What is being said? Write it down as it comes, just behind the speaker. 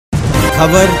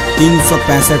खबर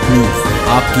 365 न्यूज,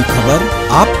 आपकी खबर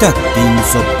आप तक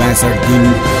 365 दिन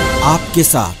आपके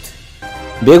साथ।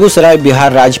 बेगूसराय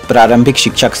बिहार राज्य प्रारंभिक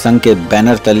शिक्षक संघ के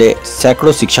बैनर तले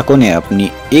सैकड़ों शिक्षकों ने अपनी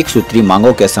एक सूत्री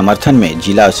मांगों के समर्थन में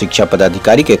जिला शिक्षा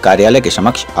पदाधिकारी के कार्यालय के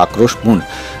समक्ष आक्रोशपूर्ण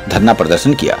धरना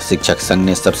प्रदर्शन किया। शिक्षक संघ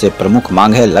ने सबसे प्रमुख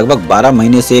मांग है लगभग 12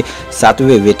 महीने से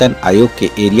 7वें वेतन आयोग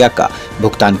के एरिया का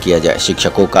भुगतान किया जाए।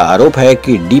 शिक्षकों का आरोप है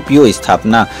कि डीपीओ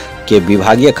स्थापना के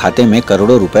विभागीय खाते में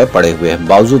करोड़ों रुपए पड़े हुए हैं,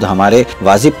 बावजूद हमारे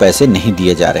वाजिब पैसे नहीं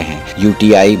दिए जा रहे हैं।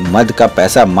 यूटीआई मद का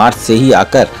पैसा मार्च से ही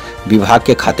आकर विभाग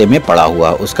के खाते में पड़ा हुआ,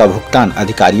 उसका भुगतान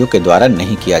अधिकारियों के द्वारा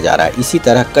नहीं किया जा रहा है। इसी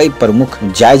तरह कई प्रमुख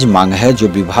जायज मांग है जो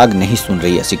विभाग नहीं सुन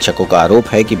रही है। शिक्षकों का आरोप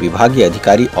है कि विभागीय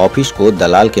अधिकारी ऑफिस को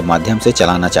दलाल के माध्यम से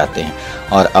चलाना चाहते हैं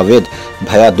और अवैध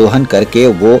भयादोहन करके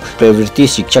वो प्रवृत्ति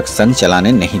शिक्षक संघ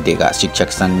चलाने नहीं देगा।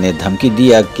 शिक्षक संघ ने धमकी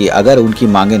दिया कि अगर उनकी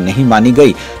मांगे नहीं मानी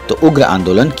गई तो उग्र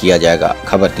आंदोलन किया जाएगा।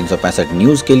 खबर 365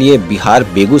 न्यूज के लिए बिहार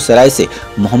बेगूसराय से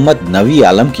मोहम्मद नवी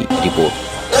आलम की रिपोर्ट।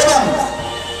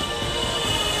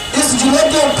 जिले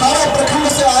के 18 प्रखंड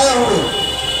से आए हुए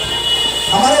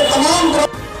हमारे तमाम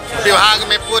विभाग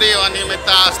में पूरी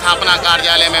अनियमितता स्थापना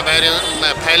कार्यालय में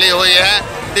फैली हुई है।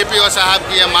 डीपीओ साहब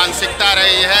की यह मानसिकता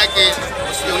रही है कि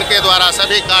उनके द्वारा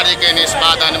सभी कार्य के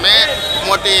निष्पादन में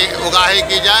मोटी उगाही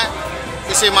की जाए।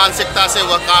 इसी मानसिकता से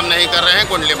वह काम नहीं कर रहे हैं,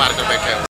 कुंडली मार कर बैठे हैं।